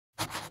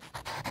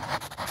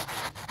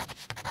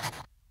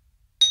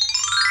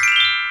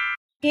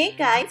Hey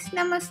guys,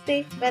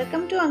 Namaste.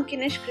 Welcome to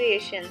Ankinish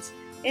Creations.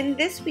 In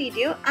this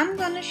video, I'm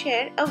gonna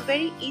share a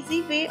very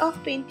easy way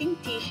of painting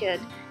t-shirt.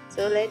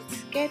 So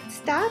let's get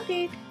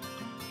started.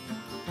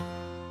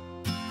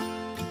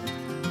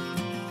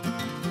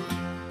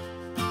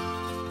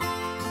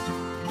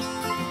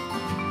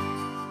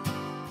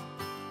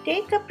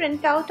 Take a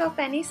printout of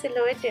any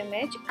silhouette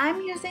image. I'm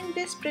using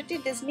this pretty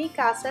Disney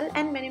castle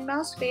and Minnie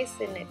Mouse face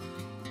in it.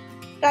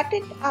 Cut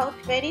it out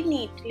very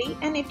neatly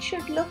and it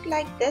should look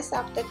like this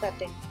after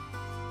cutting.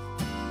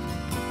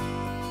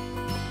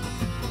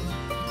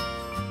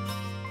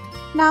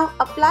 Now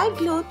apply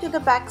glue to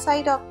the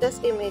backside of these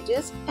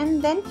images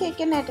and then take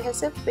an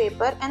adhesive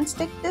paper and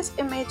stick these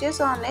images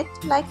on it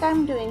like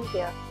I'm doing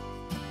here.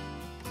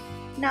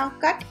 Now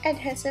cut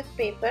adhesive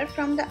paper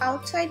from the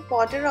outside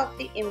border of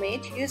the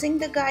image using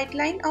the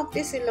guideline of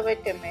the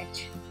silhouette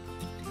image.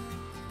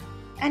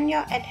 And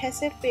your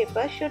adhesive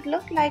paper should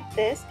look like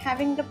this,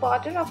 having the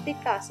border of the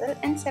castle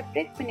and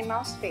separate Minnie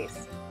Mouse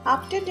face.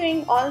 After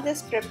doing all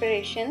these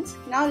preparations,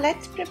 now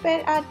let's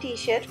prepare our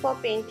t-shirt for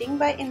painting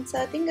by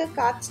inserting a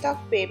cardstock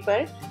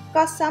paper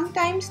because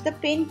sometimes the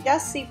paint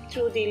does seep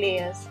through the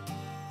layers.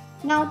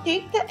 Now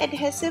take the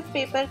adhesive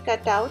paper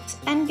cutouts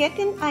and get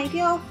an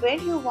idea of where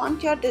you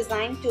want your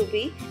design to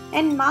be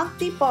and mark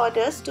the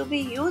borders to be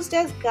used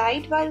as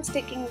guide while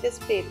sticking this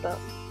paper.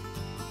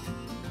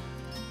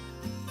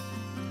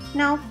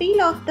 Now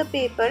peel off the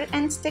paper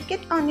and stick it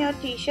on your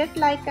t-shirt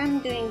like I'm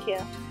doing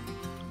here.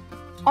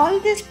 All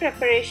these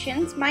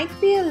preparations might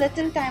be a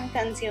little time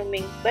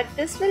consuming, but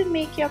this will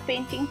make your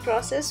painting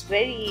process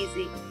very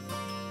easy.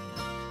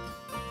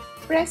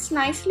 Press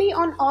nicely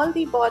on all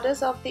the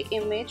borders of the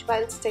image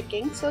while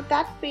sticking so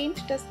that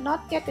paint does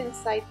not get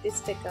inside the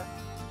sticker.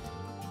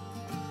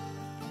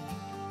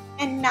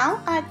 And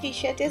now our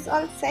t-shirt is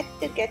all set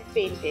to get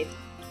painted.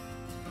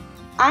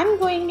 I'm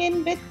going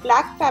in with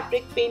black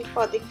fabric paint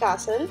for the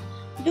castle.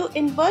 Do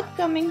invert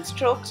coming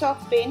strokes of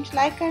paint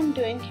like I'm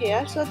doing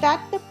here so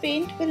that the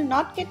paint will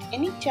not get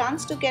any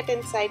chance to get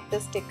inside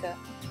the sticker.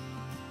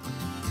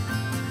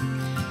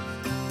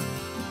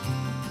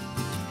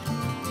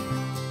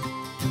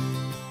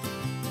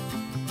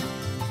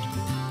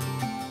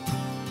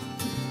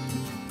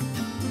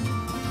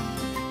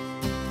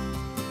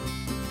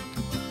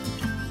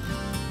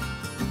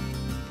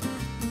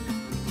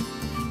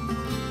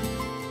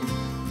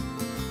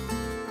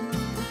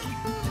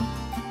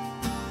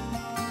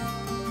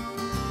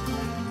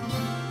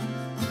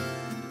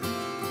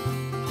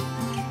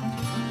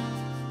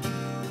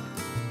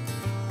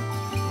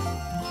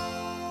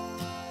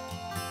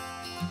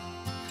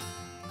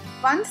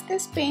 Once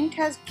this paint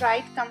has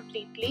dried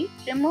completely,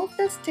 remove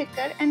the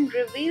sticker and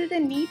reveal the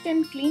neat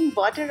and clean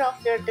border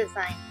of your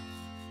design.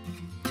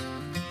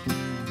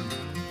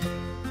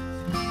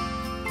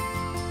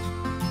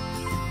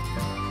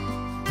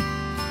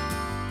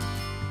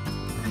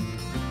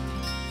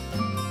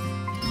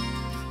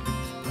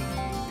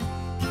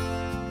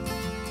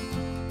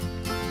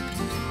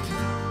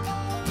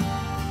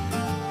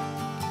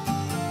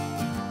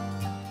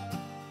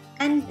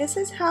 And this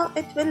is how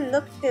it will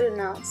look till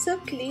now, so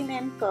clean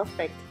and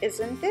perfect,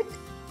 isn't it?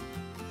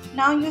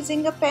 Now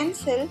using a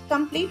pencil,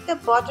 complete the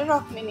border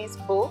of Minnie's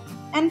bow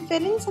and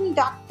fill in some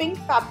dark pink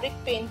fabric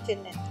paint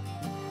in it.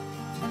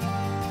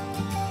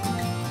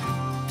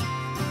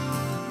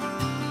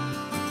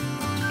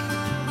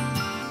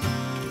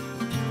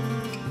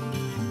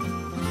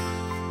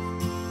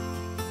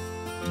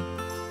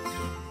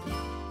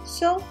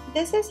 So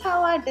this is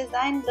how our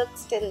design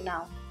looks till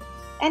now.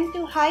 And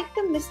to hide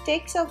the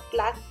mistakes of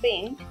black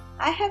paint,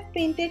 I have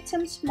painted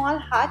some small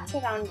hearts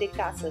around the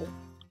castle.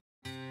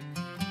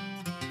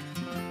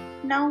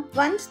 Now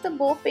once the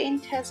bow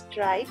paint has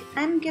dried,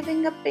 I am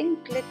giving a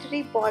pink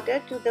glittery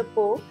border to the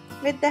bow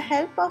with the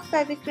help of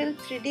Fevicryl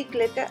 3D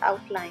glitter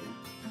outline.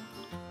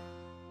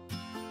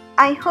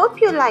 I hope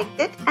you liked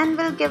it and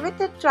will give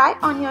it a try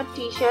on your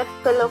t-shirt,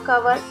 pillow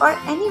cover or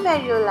anywhere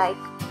you like.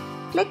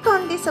 Click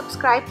on the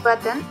subscribe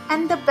button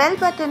and the bell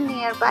button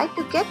nearby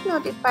to get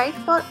notified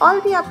for all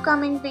the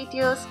upcoming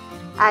videos.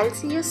 I'll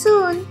see you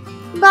soon.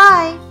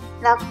 Bye.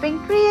 Love being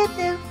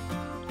creative.